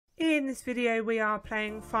In this video we are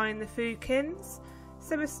playing Find the Foodkins,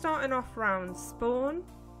 so we're starting off round spawn.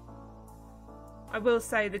 I will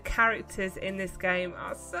say the characters in this game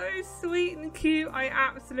are so sweet and cute, I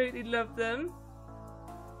absolutely love them.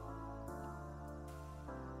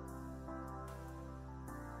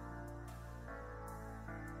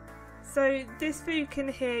 So this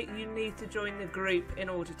foodkin here, you need to join the group in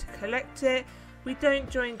order to collect it. We don't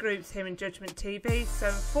join groups here in Judgment TV, so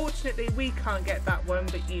unfortunately we can't get that one,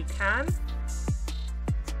 but you can.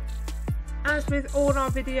 As with all our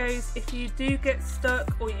videos, if you do get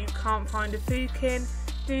stuck or you can't find a foodkin,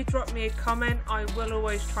 do drop me a comment. I will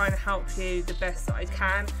always try and help you the best that I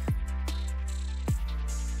can.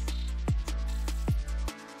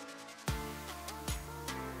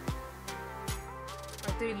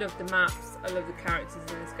 I do love the maps, I love the characters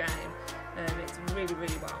in this game. It's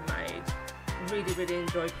really well made. Really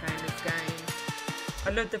enjoy playing this game.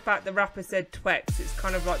 I love the fact the rapper said twex. It's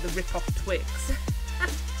kind of like the rip-off Twix.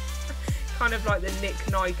 Kind of like the Nick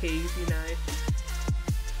Nikes, you know.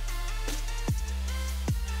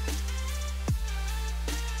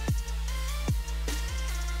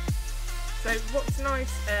 So what's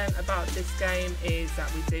nice about this game is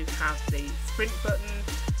that we do have the sprint button.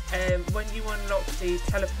 When you unlock the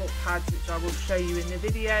teleport pads, which I will show you in the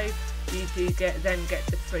video, you do then get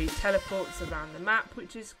the free teleports around the map,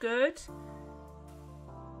 which is good.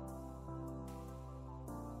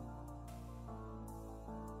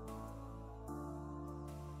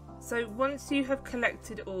 So once you have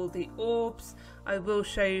collected all the orbs, I will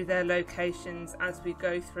show you their locations as we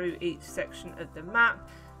go through each section of the map.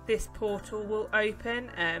 This portal will open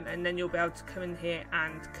and then you'll be able to come in here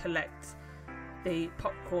and collect the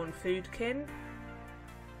popcorn foodkin.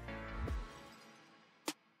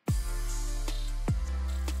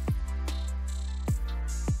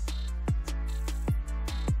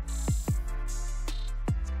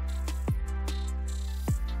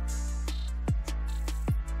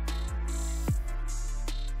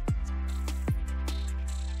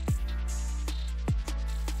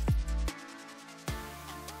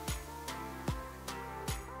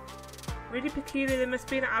 Really peculiar, there must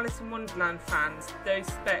be an Alice in Wonderland fans. Those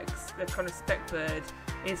specks, the kind of speck bird,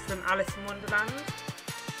 is from Alice in Wonderland.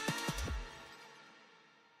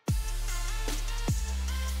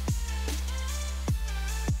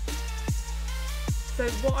 So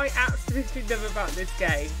what I absolutely love about this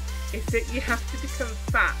game is that you have to become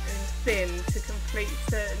fat and thin to complete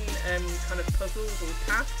certain kind of puzzles or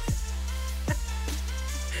tasks.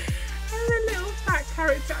 And the little fat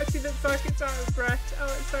character actually looks like it's out of breath. Oh,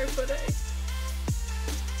 it's so funny.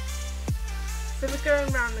 So we're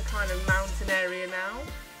going around the kind of mountain area now.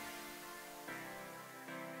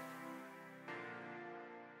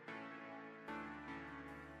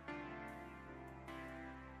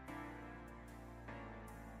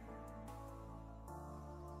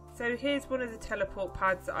 So here's one of the teleport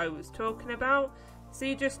pads that I was talking about. So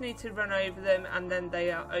you just need to run over them and then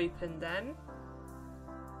they are open then.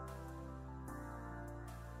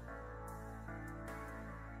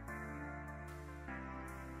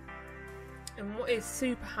 And what is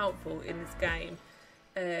super helpful in this game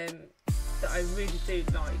that I really do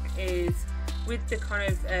like is with the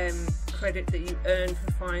kind of credit that you earn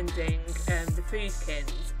for finding the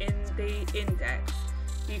foodkins in the index,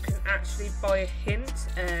 you can actually buy a hint,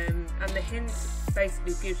 and the hint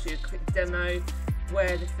basically gives you a quick demo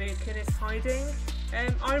where the foodkin is hiding.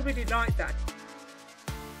 I really like that.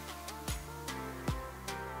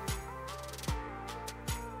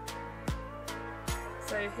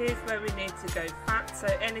 So here's where we need to go fat. So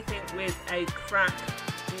anything with a crack,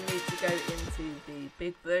 you need to go into the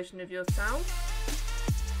big version of yourself.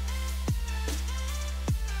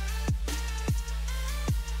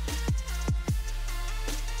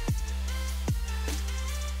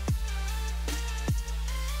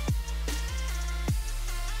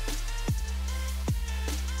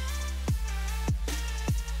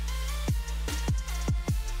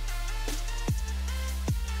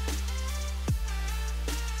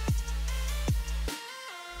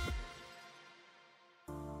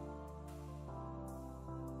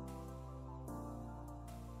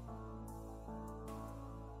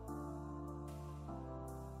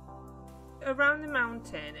 Around the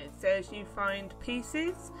mountain it says you find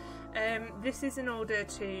pieces. This is in order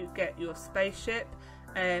to get your spaceship,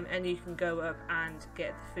 and you can go up and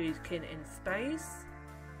get the foodkin in space.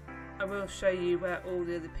 I will show you where all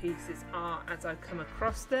the other pieces are as I come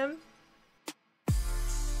across them.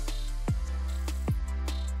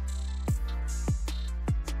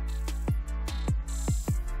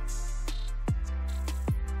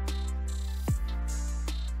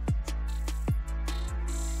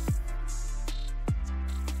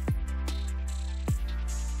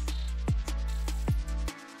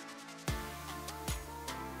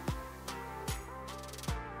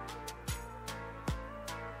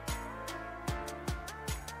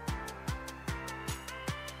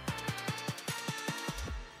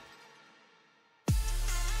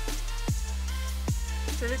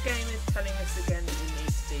 So the game is telling us again that we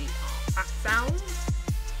need to be our fat sounds.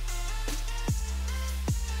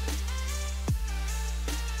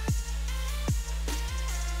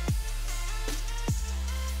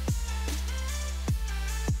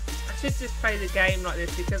 I should just play the game like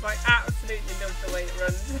this because I absolutely love the way it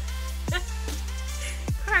runs.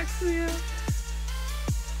 Cracks me up.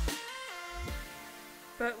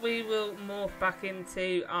 But we will morph back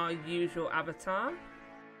into our usual avatar.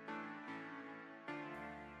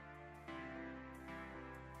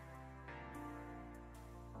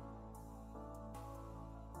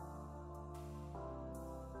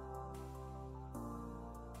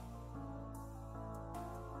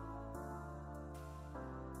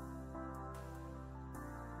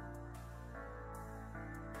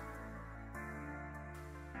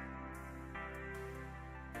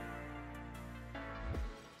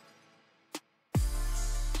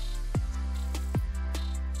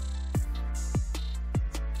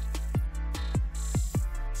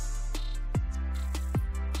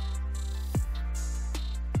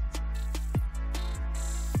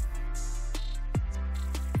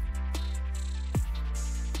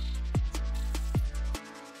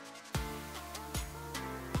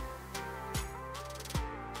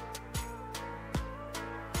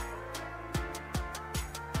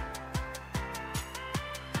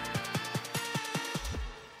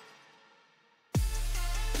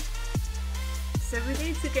 So we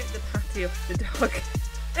need to get the patty off the dog.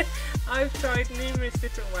 I've tried numerous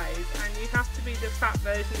different ways, and you have to be the fat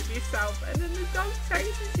version of yourself, and then the dog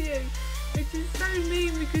chases you, which is so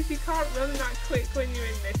mean because you can't run that quick when you're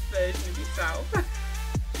in this version of yourself.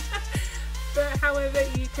 But however,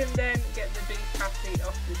 you can then get the beef patty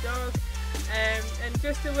off the dog, and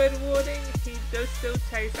just a word of warning, he does still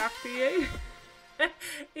chase after you.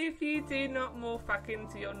 If you do not morph back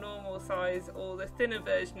into your normal size or the thinner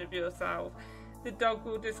version of yourself, the dog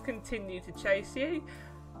will just continue to chase you.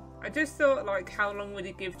 I just thought, like, how long would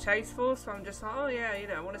he give chase for? So I'm just like, oh yeah, you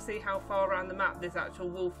know, I want to see how far around the map this actual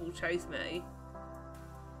wolf will chase me.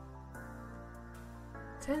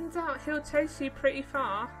 Turns out he'll chase you pretty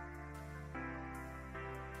far.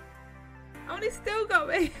 Oh, and he's still got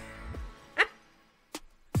me.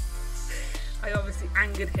 I obviously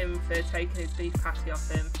angered him for taking his beef patty off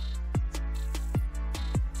him.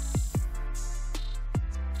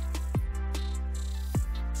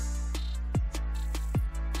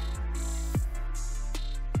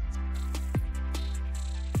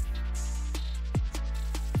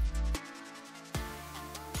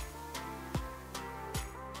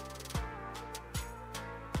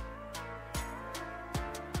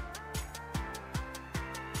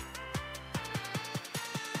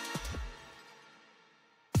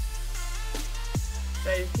 So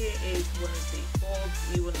here is one of the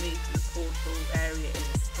orbs you will need for the portal area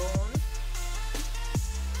in Spawn.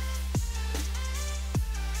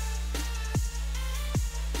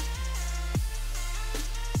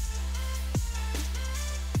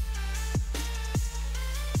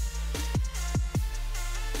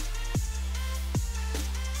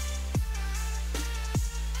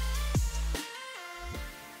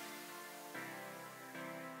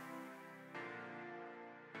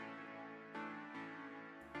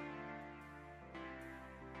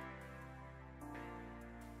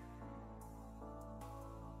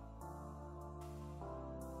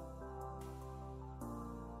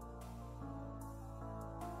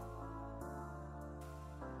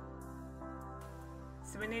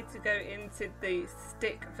 So we need to go into the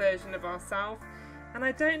stick version of ourselves, and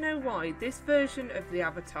I don't know why this version of the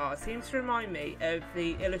avatar seems to remind me of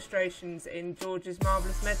the illustrations in George's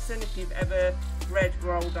Marvellous Medicine. If you've ever read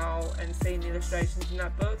Roald Dahl and seen the illustrations in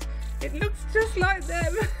that book, it looks just like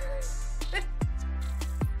them.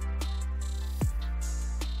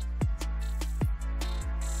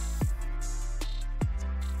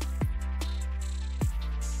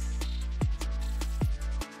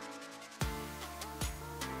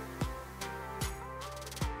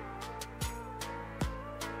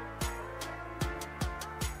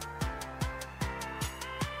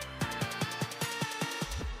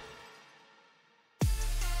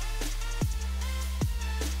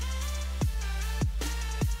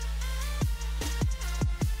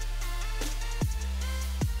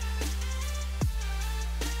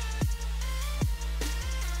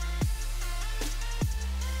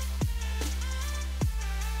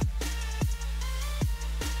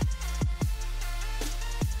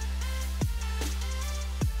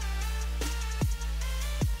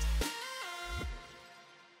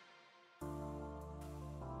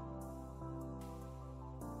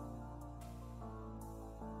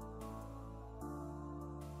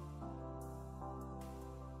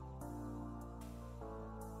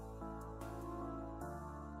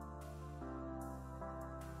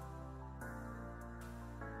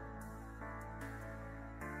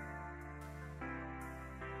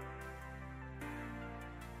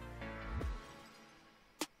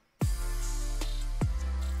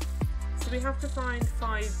 So we have to find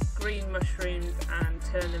 5 green mushrooms and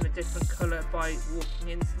turn them a different colour by walking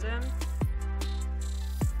into them.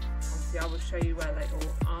 Obviously I will show you where they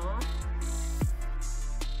all are.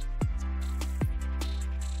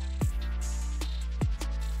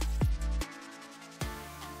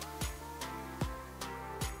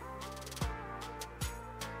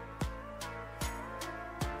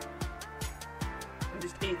 I'm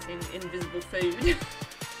just eating invisible food.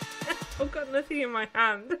 I've got nothing in my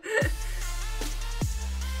hand.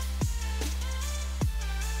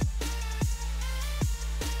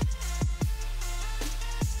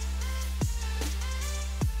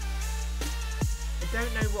 I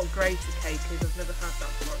don't know what grater cake is, I've never had that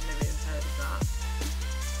before, I've never even heard of that.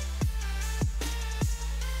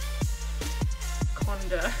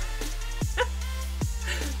 Ckonder.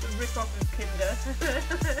 The rip-off of Kinder.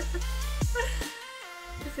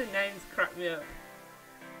 Just the names crack me up.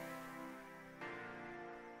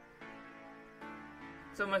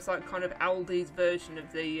 It's almost like kind of Aldi's version of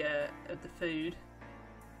the food.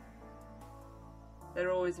 They're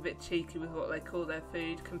always a bit cheeky with what they call their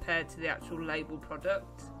food compared to the actual label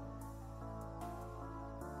product.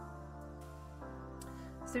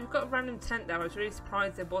 So we've got a random tent there. I was really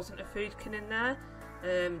surprised there wasn't a foodkin in there.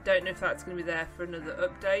 Don't know if that's going to be there for another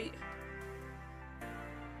update.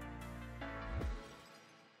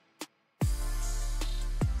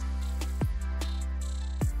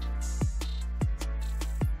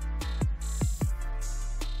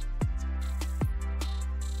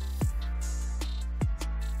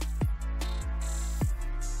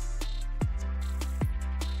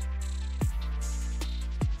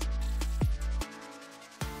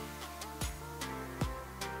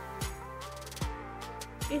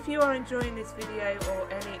 If you are enjoying this video or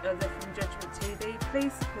any other from Judgment TV,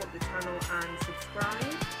 please support the channel and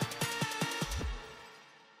subscribe.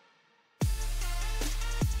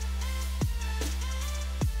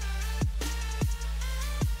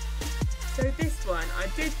 So this one I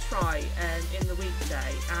did try in the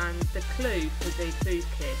weekday, and the clue for the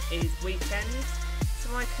foodkin is weekends.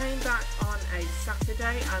 So I came back on a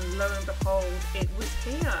Saturday and lo and behold it was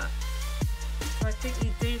here. So I think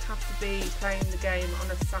you do have to be playing the game on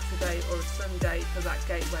a Saturday or a Sunday for that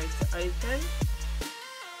gateway to open.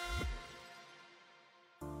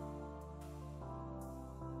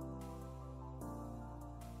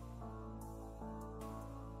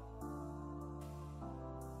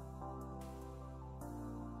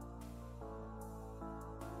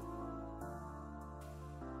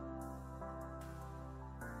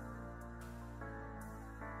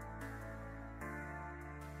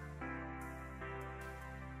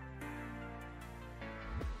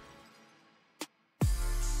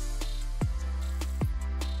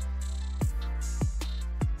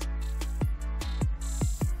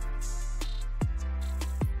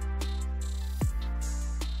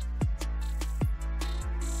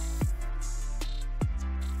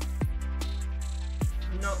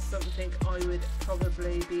 Not something I would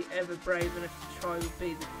probably be ever brave enough to try would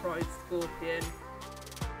be the fried scorpion.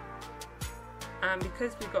 And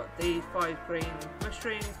because we got the 5 green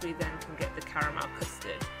mushrooms, we then can get the caramel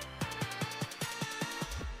custard.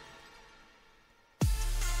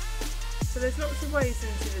 So there's lots of ways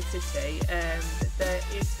into the city. There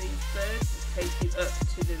is these birds that take you up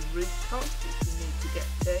to the rooftop, which we need to get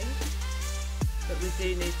to. But we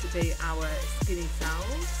do need to be our skinny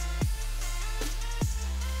selves.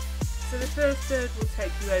 So the first bird will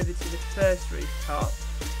take you over to the first rooftop.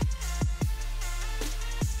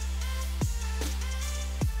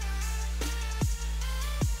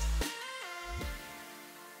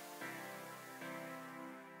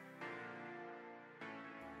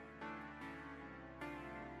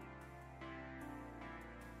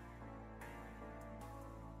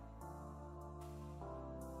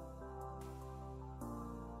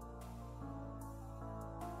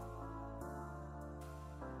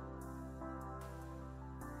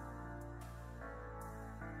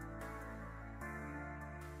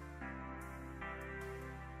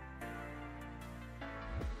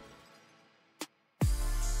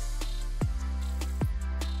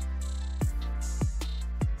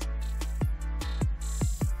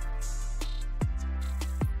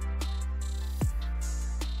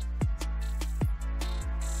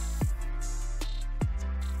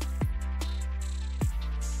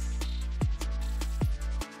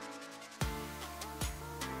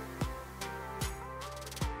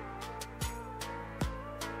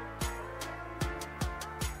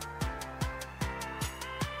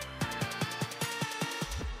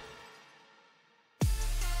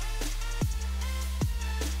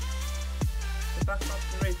 Back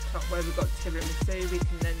off the rooftop where we've got tiramisu, we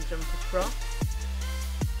can then jump across.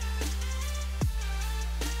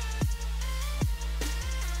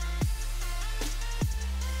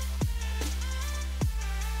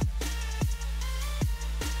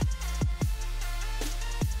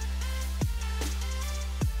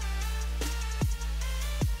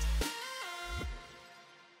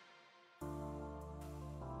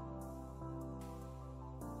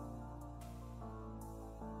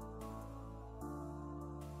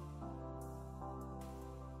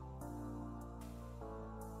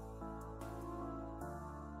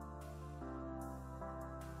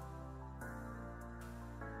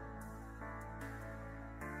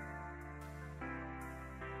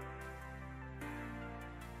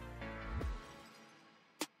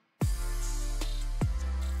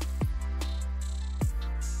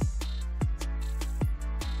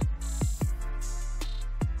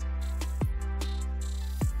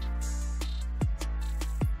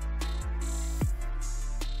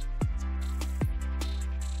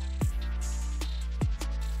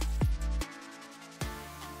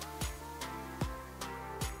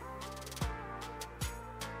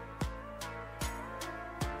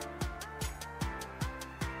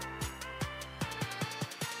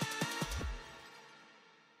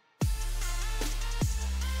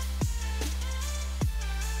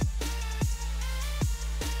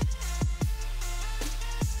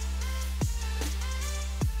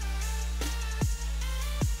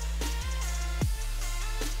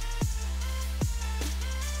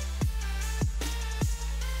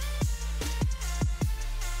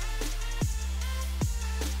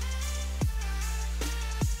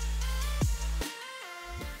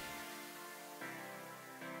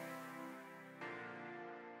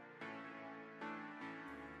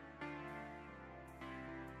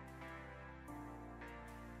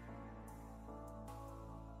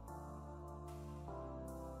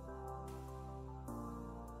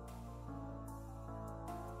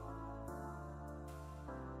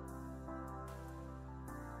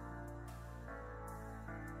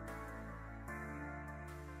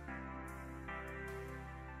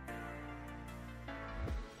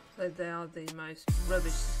 So they are the most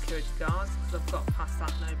rubbish security guards because I've got past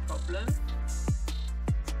that no problem.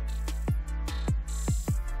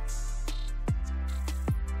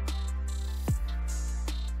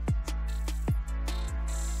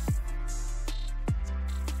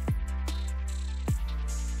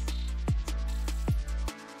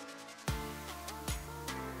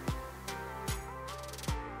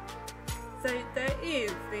 So there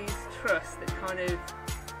is these trusts that kind of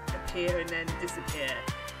appear and then disappear,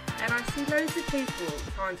 and I see loads of people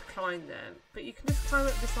trying to climb them, but you can just climb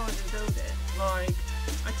up the side of the building. Like,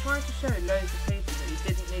 I tried to show loads of people that you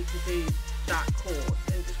didn't need to do that course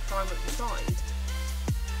and just climb up the side.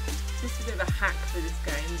 Just a bit of a hack for this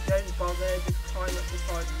game. Don't bother, just climb up the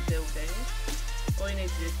side of the building. All you need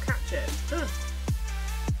to do is catch it. Done.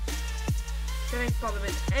 Don't need to bother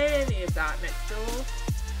with any of that next door.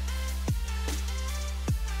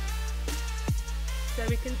 So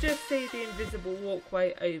we can just see the invisible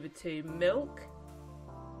walkway over to milk.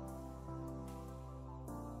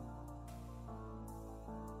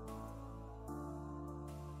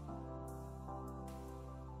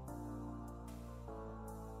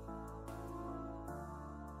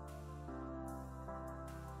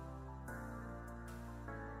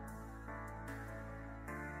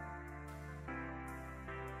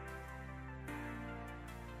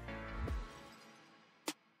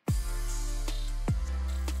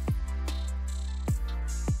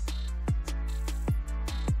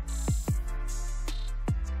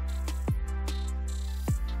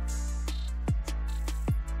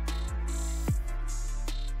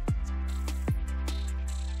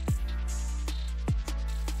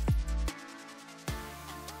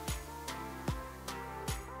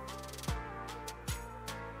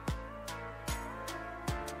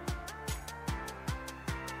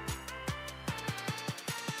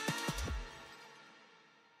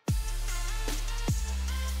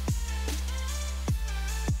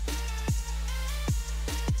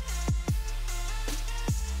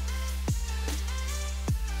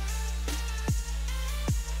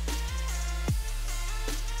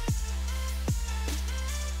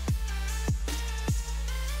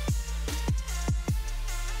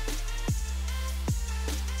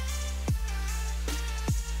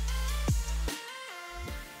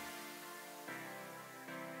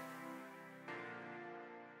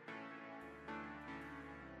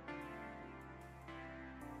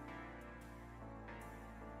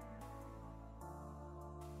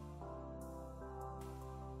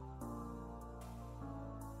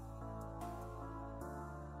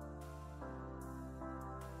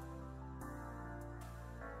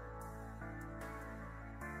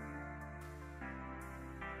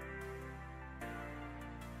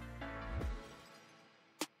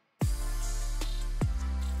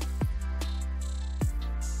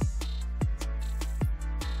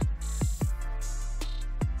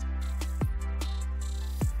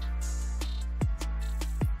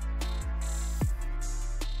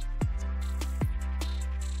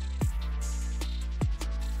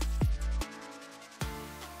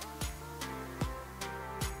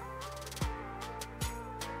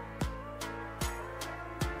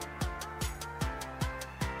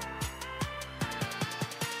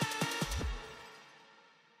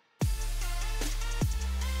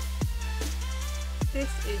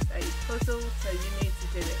 This is a puzzle, so you need to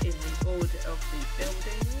do it in the order of the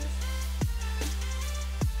buildings.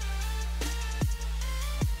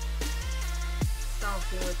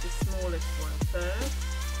 Starting with the smallest one first.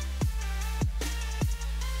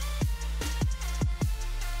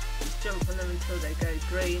 Just jump on them until they go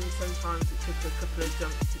green. Sometimes it took a couple of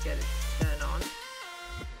jumps to get it to turn on.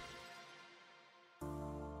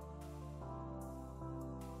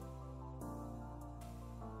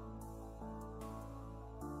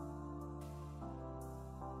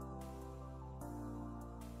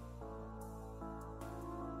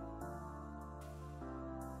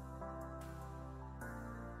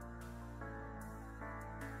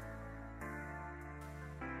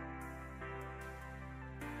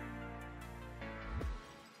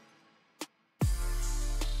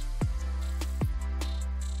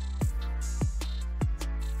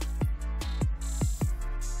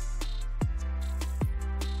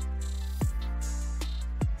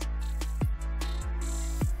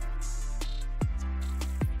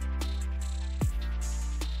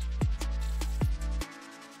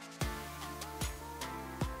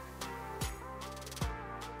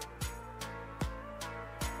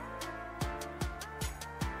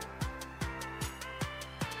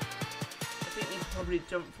 Probably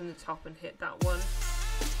jump from the top and hit that one.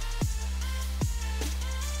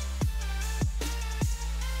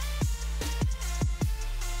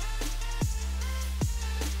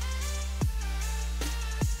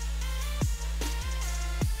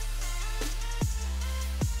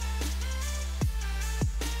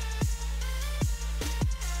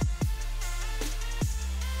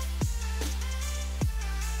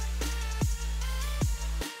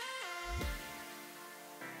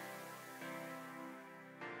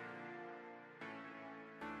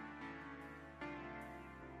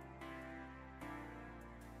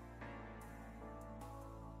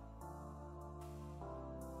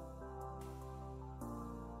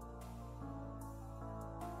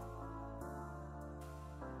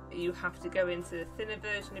 you have to go into the thinner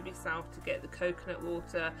version of yourself to get the coconut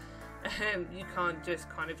water. You can't just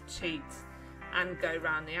kind of cheat and go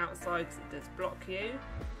around the outside because it does block you.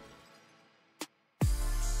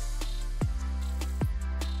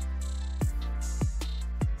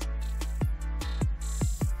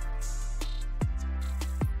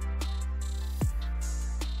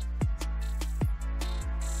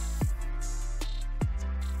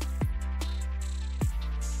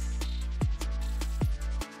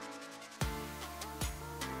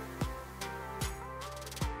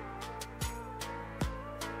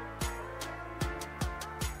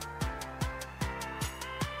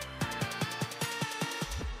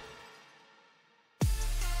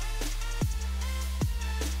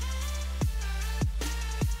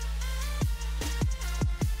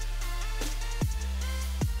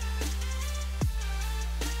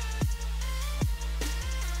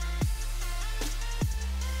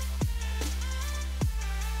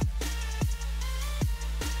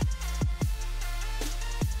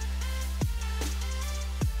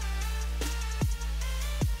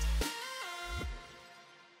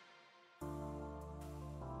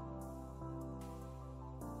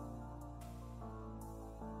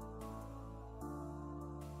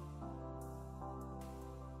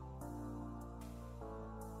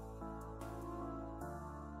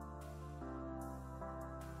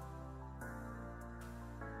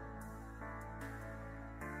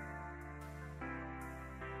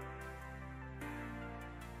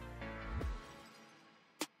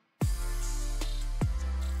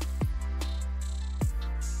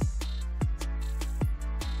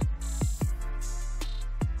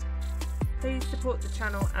 Please support the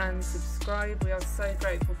channel and subscribe. We are so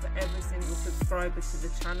grateful for every single subscriber to the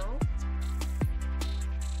channel.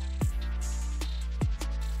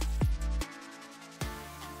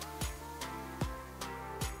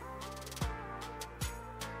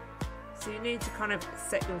 So you need to kind of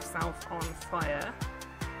set yourself on fire.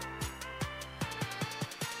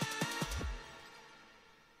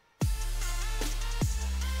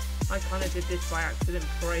 I kind of did this by accident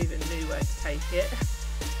before I even knew where to take it.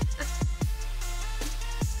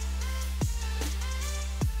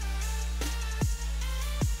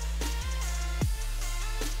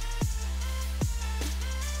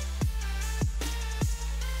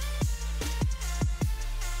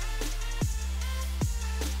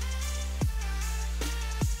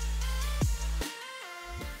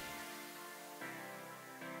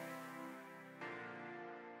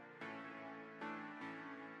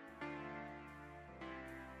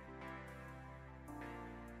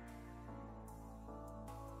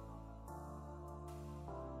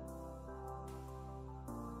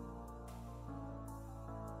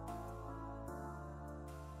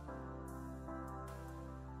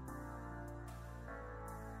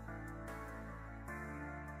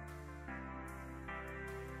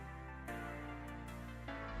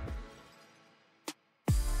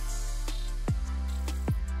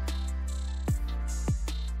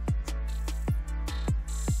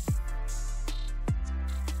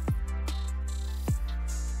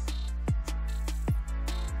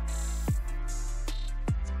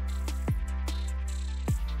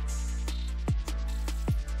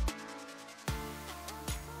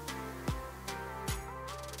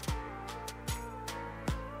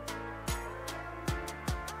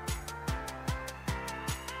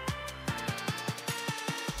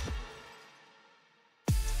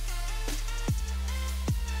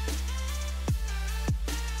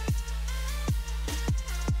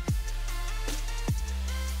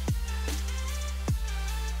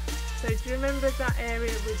 So do you remember that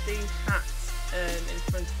area with the hat in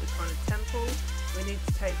front of the kind of temple? We need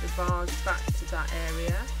to take the vase back to that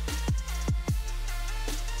area.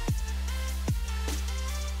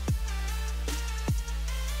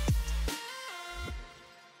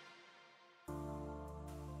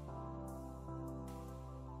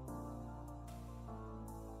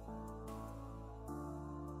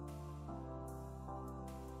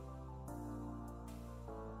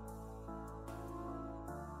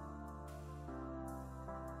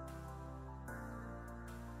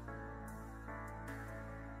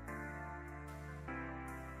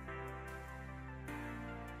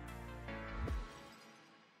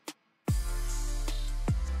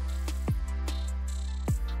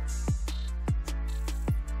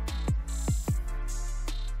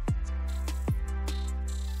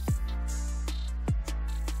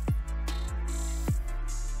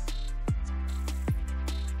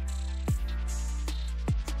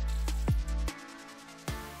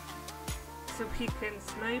 So we can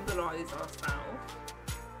mobilise ourselves.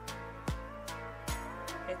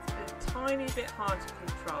 It's a tiny bit hard to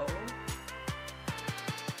control.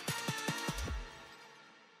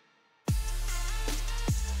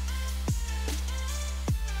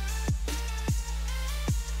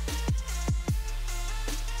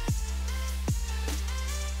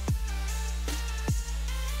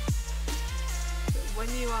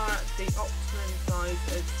 you are at the optimum size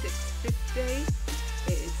of 650,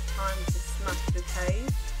 it is time to smash the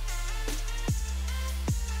cage.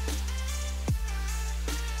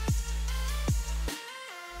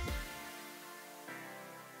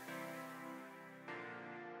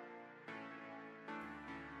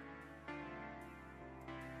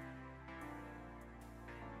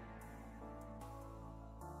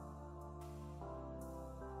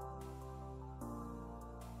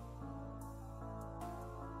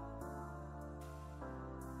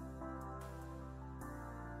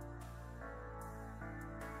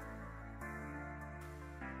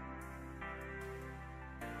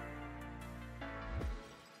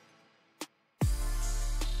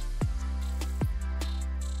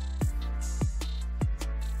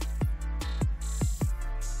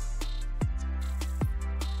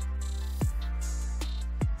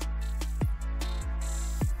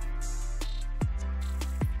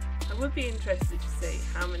 I would be interested to see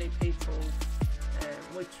how many people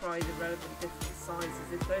would try the relevant different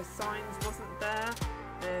sizes if those signs wasn't there,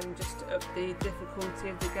 just to up the difficulty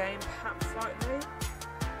of the game perhaps slightly.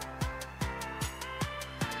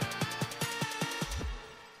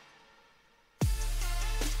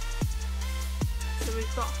 So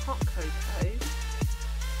we've got hot cocoa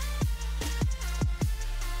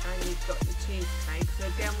and you've got the cheesecake. So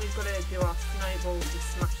again we've got to do our snowball to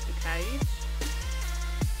smash the cage.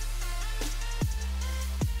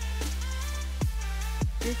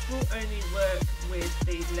 This will only work with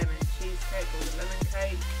the lemon cheesecake or the lemon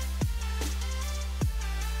cake.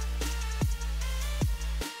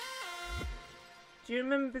 Do you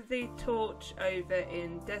remember the torch over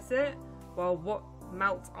in desert? Well, what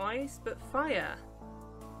melts ice but fire?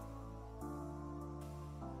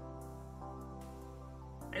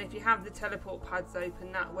 And if you have the teleport pads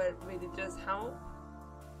open, that where it really does help.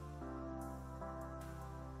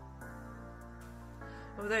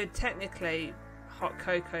 Although technically hot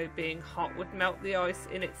cocoa being hot would melt the ice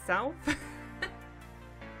in itself.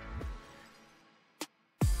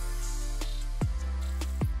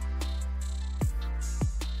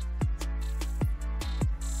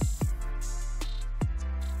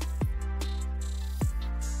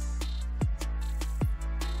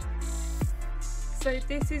 So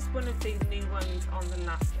this is one of the new ones on the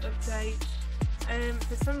last update.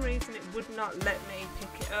 For some reason it would not let me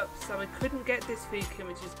pick it up, so I couldn't get this foodkin,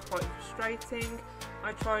 which is quite frustrating.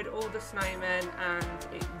 I tried all the snowmen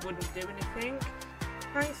and it wouldn't do anything.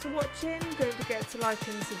 Thanks for watching, don't forget to like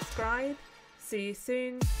and subscribe. See you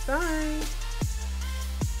soon, bye!